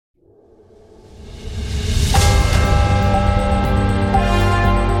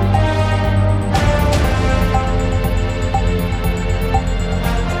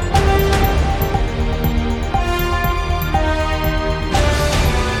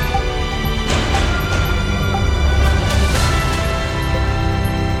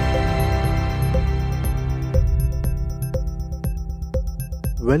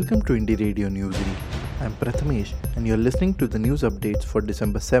Welcome to Indie Radio Newsread. I'm Prathamesh and you're listening to the news updates for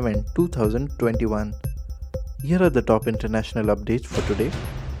December 7, 2021. Here are the top international updates for today.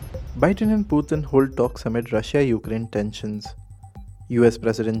 Biden and Putin hold talks amid Russia-Ukraine tensions. US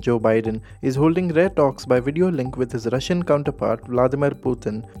President Joe Biden is holding rare talks by video link with his Russian counterpart Vladimir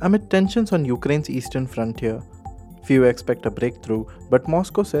Putin amid tensions on Ukraine's eastern frontier. Few expect a breakthrough, but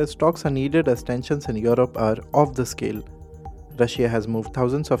Moscow says talks are needed as tensions in Europe are off the scale. Russia has moved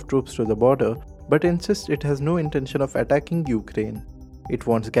thousands of troops to the border, but insists it has no intention of attacking Ukraine. It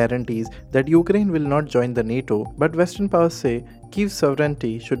wants guarantees that Ukraine will not join the NATO, but Western powers say Kyiv's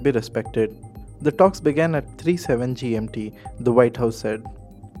sovereignty should be respected. The talks began at 3:07 GMT, the White House said.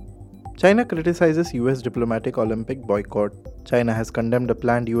 China criticizes US diplomatic Olympic boycott. China has condemned a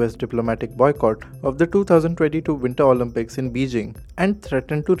planned US diplomatic boycott of the 2022 Winter Olympics in Beijing and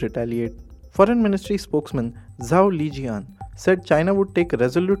threatened to retaliate. Foreign Ministry spokesman Zhao Lijian said China would take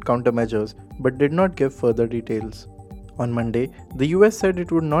resolute countermeasures but did not give further details. On Monday, the US said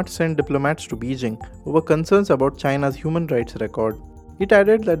it would not send diplomats to Beijing over concerns about China's human rights record. It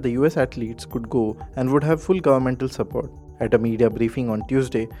added that the US athletes could go and would have full governmental support. At a media briefing on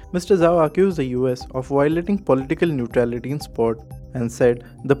Tuesday, Mr. Zhao accused the US of violating political neutrality in sport and said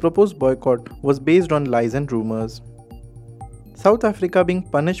the proposed boycott was based on lies and rumors. South Africa being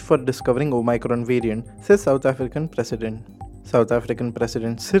punished for discovering Omicron variant, says South African President. South African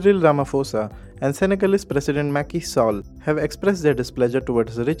President Cyril Ramaphosa and Senegalese President Macky Sall have expressed their displeasure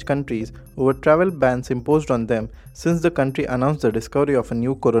towards rich countries over travel bans imposed on them since the country announced the discovery of a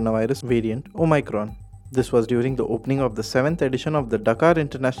new coronavirus variant, Omicron. This was during the opening of the 7th edition of the Dakar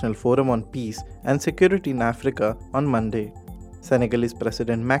International Forum on Peace and Security in Africa on Monday. Senegalese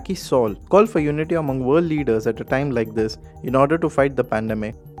President Macky Sall called for unity among world leaders at a time like this in order to fight the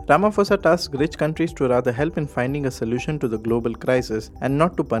pandemic. Ramaphosa tasked rich countries to rather help in finding a solution to the global crisis and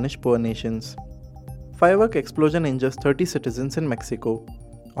not to punish poor nations. Firework explosion injures 30 citizens in Mexico.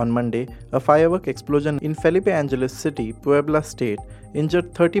 On Monday, a firework explosion in Felipe Angeles City, Puebla State,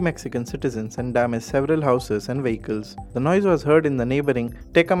 injured 30 Mexican citizens and damaged several houses and vehicles. The noise was heard in the neighboring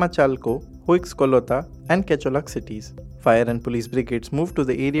Tecamachalco, Huixcolota, and Quecholac cities. Fire and police brigades moved to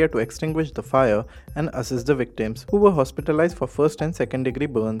the area to extinguish the fire and assist the victims, who were hospitalized for first and second degree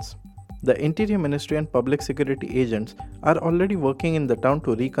burns. The Interior Ministry and public security agents are already working in the town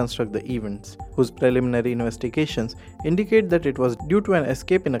to reconstruct the events, whose preliminary investigations indicate that it was due to an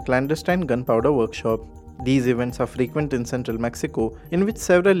escape in a clandestine gunpowder workshop. These events are frequent in central Mexico, in which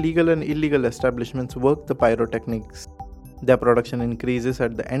several legal and illegal establishments work the pyrotechnics. Their production increases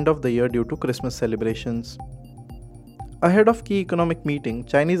at the end of the year due to Christmas celebrations. Ahead of key economic meeting,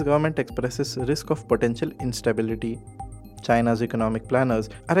 Chinese government expresses risk of potential instability. China's economic planners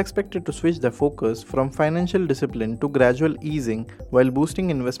are expected to switch their focus from financial discipline to gradual easing while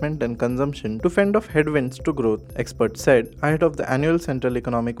boosting investment and consumption to fend off headwinds to growth, experts said ahead of the annual Central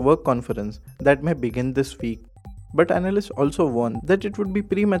Economic Work Conference that may begin this week. But analysts also warn that it would be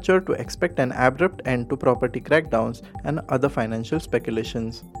premature to expect an abrupt end to property crackdowns and other financial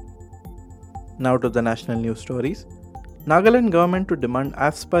speculations. Now to the national news stories. Nagaland government to demand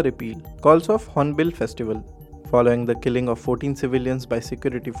AFSPA repeal, calls off Hornbill Festival. Following the killing of 14 civilians by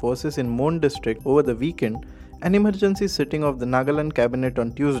security forces in Mon district over the weekend, an emergency sitting of the Nagaland cabinet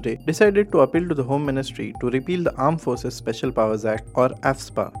on Tuesday decided to appeal to the Home Ministry to repeal the Armed Forces Special Powers Act or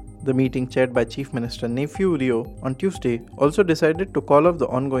AFSPA. The meeting chaired by Chief Minister Neiphiu Rio on Tuesday also decided to call off the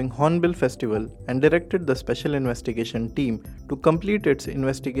ongoing Hornbill Festival and directed the Special Investigation Team to complete its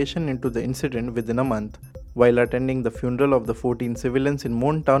investigation into the incident within a month. While attending the funeral of the 14 civilians in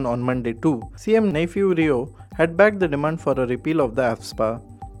Mon town on Monday too, CM Neiphiu Rio had backed the demand for a repeal of the AFSPA.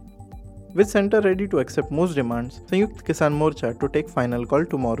 With centre ready to accept most demands, Sanyukt Kisan Morcha to take final call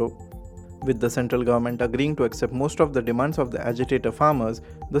tomorrow. With the central government agreeing to accept most of the demands of the agitator farmers,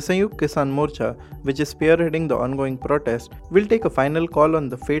 the Sanyukt Kisan Morcha, which is spearheading the ongoing protest, will take a final call on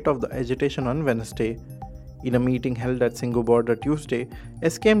the fate of the agitation on Wednesday. In a meeting held at Singhu border Tuesday,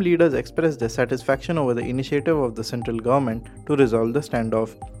 SKM leaders expressed their satisfaction over the initiative of the central government to resolve the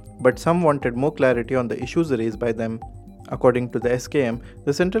standoff, but some wanted more clarity on the issues raised by them. According to the SKM,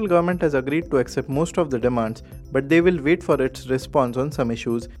 the central government has agreed to accept most of the demands, but they will wait for its response on some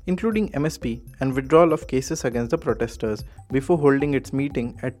issues, including MSP and withdrawal of cases against the protesters, before holding its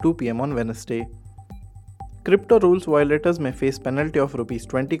meeting at 2 p.m. on Wednesday. Crypto rules violators may face penalty of Rs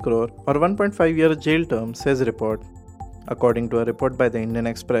 20 crore or 1.5-year jail term, says report. According to a report by the Indian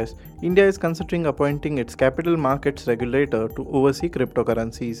Express, India is considering appointing its capital markets regulator to oversee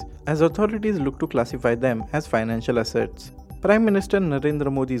cryptocurrencies, as authorities look to classify them as financial assets. Prime Minister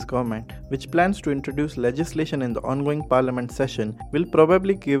Narendra Modi's government, which plans to introduce legislation in the ongoing parliament session, will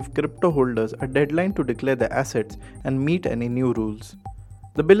probably give crypto holders a deadline to declare their assets and meet any new rules.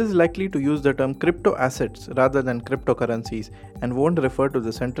 The bill is likely to use the term crypto assets rather than cryptocurrencies and won't refer to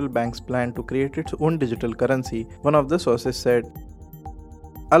the central bank's plan to create its own digital currency, one of the sources said.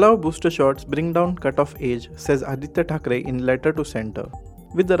 Allow booster shots, bring down cutoff age, says Aditya Thackeray in letter to centre.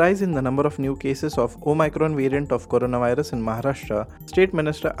 With the rise in the number of new cases of Omicron variant of coronavirus in Maharashtra, State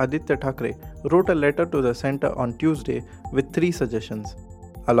Minister Aditya Thackeray wrote a letter to the centre on Tuesday with 3 suggestions.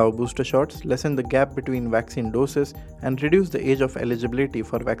 Allow booster shots, lessen the gap between vaccine doses, and reduce the age of eligibility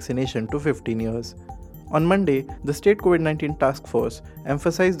for vaccination to 15 years. On Monday, the State COVID-19 Task Force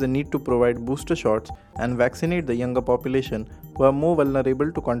emphasized the need to provide booster shots and vaccinate the younger population who are more vulnerable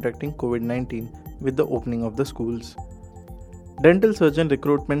to contracting COVID-19 with the opening of the schools. Dental surgeon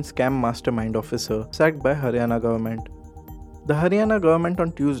recruitment scam mastermind officer sacked by Haryana government. The Haryana government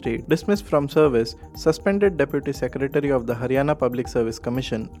on Tuesday dismissed from service suspended Deputy Secretary of the Haryana Public Service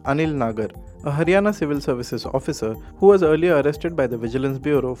Commission, Anil Nagar, a Haryana Civil Services officer who was earlier arrested by the Vigilance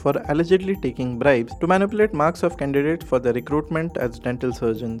Bureau for allegedly taking bribes to manipulate marks of candidates for their recruitment as dental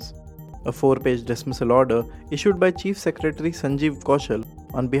surgeons. A 4-page dismissal order issued by Chief Secretary Sanjeev Kaushal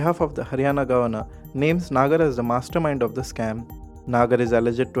on behalf of the Haryana governor names Nagar as the mastermind of the scam. Nagar is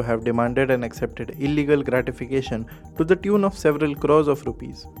alleged to have demanded and accepted illegal gratification to the tune of several crores of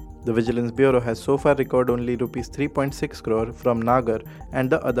rupees. The Vigilance Bureau has so far recorded only rupees 3.6 crore from Nagar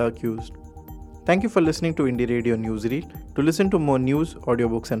and the other accused. Thank you for listening to Indie Radio Newsreel. To listen to more news,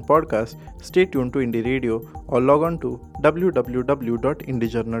 audiobooks and podcasts, stay tuned to Indie Radio or log on to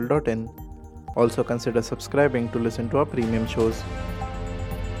www.indiejournal.in. Also consider subscribing to listen to our premium shows.